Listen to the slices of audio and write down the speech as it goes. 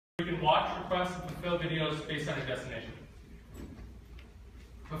You can watch, request, and fulfill videos based on your destination.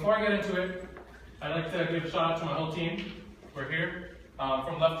 Before I get into it, I'd like to give a shout out to my whole team. We're here.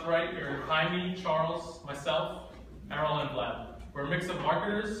 From left to right, you're Jaime, Charles, myself, Errol, and Vlad. We're a mix of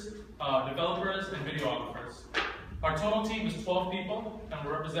marketers, developers, and videographers. Our total team is 12 people, and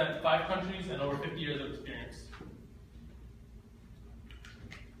we represent 5 countries and over 50 years of experience.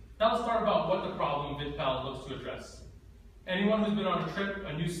 Now let's talk about what the problem Vidpal looks to address. Anyone who's been on a trip,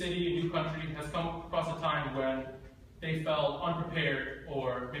 a new city, a new country, has come across a time when they felt unprepared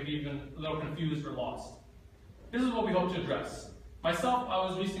or maybe even a little confused or lost. This is what we hope to address. Myself, I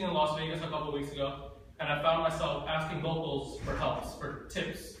was recently in Las Vegas a couple of weeks ago, and I found myself asking locals for help, for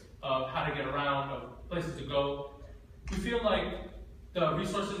tips of how to get around, of places to go. We feel like the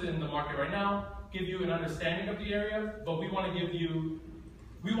resources in the market right now give you an understanding of the area, but we want to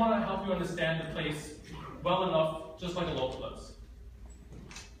help you understand the place well enough, just like a local does.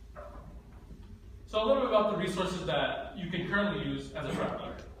 So a little bit about the resources that you can currently use as a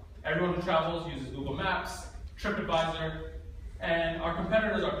traveler. Everyone who travels uses Google Maps, TripAdvisor, and our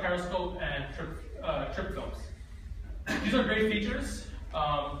competitors are Periscope and Trip Films. These are great features,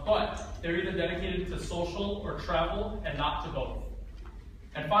 but they're either dedicated to social or travel and not to both.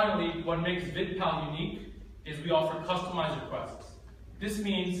 And finally, what makes Vidpal unique is we offer customized requests. This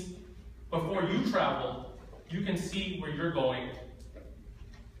means before you travel, you can see where you're going.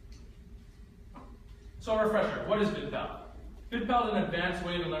 So a refresher, what is Vidpal? Vidpal is an advanced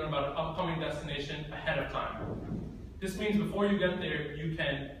way to learn about an upcoming destination ahead of time. This means before you get there, you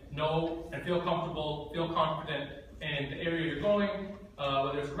can know and feel comfortable, feel confident in the area you're going,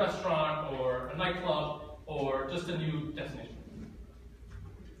 whether it's a restaurant or a nightclub or just a new destination.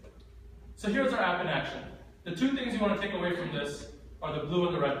 So here's our app in action. The 2 things you want to take away from this are the blue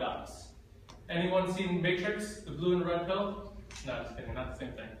and the red dots. Anyone seen Matrix, the blue and the red pill? No, just kidding, not the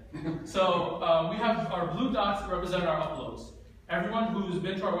same thing. So we have our blue dots that represent our uploads. Everyone who's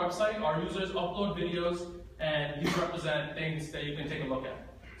been to our website, our users upload videos, and these represent things that you can take a look at.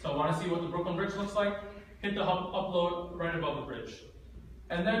 So want to see what the Brooklyn Bridge looks like? Hit the upload right above the bridge.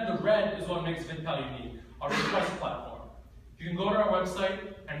 And then the red is what makes Vidpal unique, our request platform. You can go to our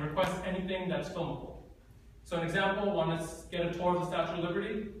website and request anything that's filmable. So an example, want to get a tour of the Statue of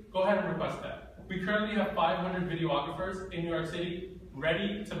Liberty? Go ahead and request that. We currently have 500 videographers in New York City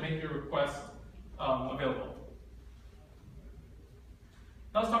ready to make your request available.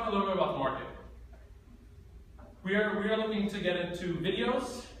 Now let's talk a little bit about the market. We are looking to get into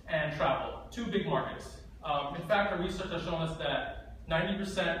videos and travel, 2 big markets. In fact, our research has shown us that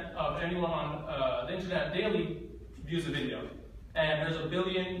 90% of anyone on the internet daily views a video. And there's 1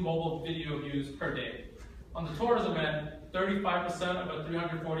 billion mobile video views per day. On the tourism end, 35% of a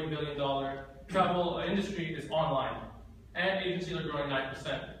 $340 billion travel industry is online. And agencies are growing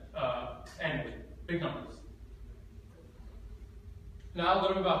 9% annually. Big numbers. Now a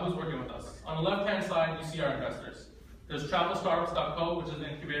little bit about who's working with us. On the left-hand side, you see our investors. There's TravelStartups.co, which is an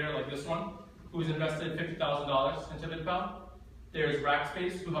incubator like this one, who's invested $50,000 into Vidpal. There's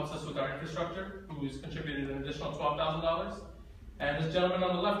Rackspace, who helps us with our infrastructure, who's contributed an additional $12,000. And this gentleman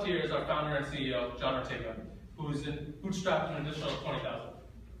on the left here is our founder and CEO, John Ortega, who's bootstrapped an additional $20,000.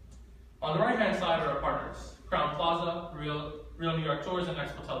 On the right-hand side are our partners, Crown Plaza, Real New York Tours, and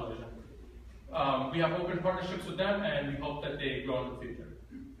Expo Television. We have open partnerships with them, and we hope that they grow in the future.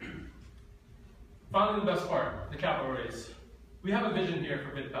 Finally, the best part, the capital raise. We have a vision here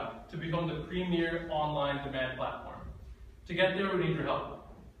for Vidpal to become the premier online demand platform. To get there, we need your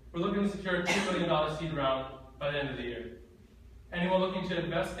help. We're looking to secure a $2 million seed round by the end of the year. Anyone looking to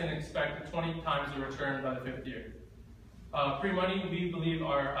invest can expect 20 times the return by the 5th year. Pre-money, we believe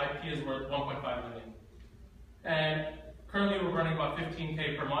our IP is worth $1.5 million. And currently we're running about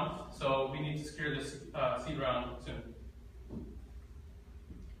 $15K per month, so we need to secure this seed round soon.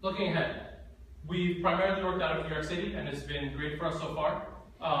 Looking ahead, we've primarily worked out of New York City, and it's been great for us so far.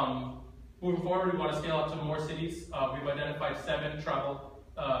 Moving forward, we want to scale up to more cities. We've identified 7 travel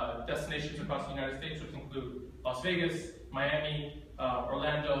destinations across the United States, which include Las Vegas, Miami,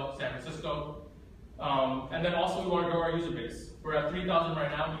 Orlando, San Francisco. And then also we want to grow our user base. We're at 3,000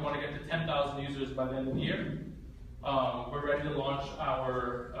 right now. We want to get to 10,000 users by the end of the year. We're ready to launch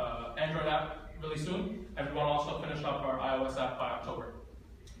our Android app really soon, and we want to also finish up our iOS app by October.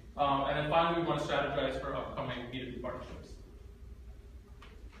 And then finally, we want to strategize for upcoming B2B partnerships.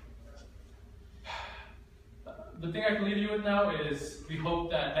 The thing I can leave you with now is we hope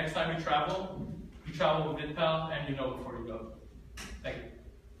that next time you travel with Vidpal and you know before you go. Thank you.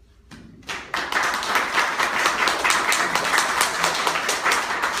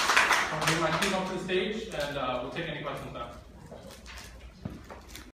 I'll bring my team up to the stage and we'll take any questions now.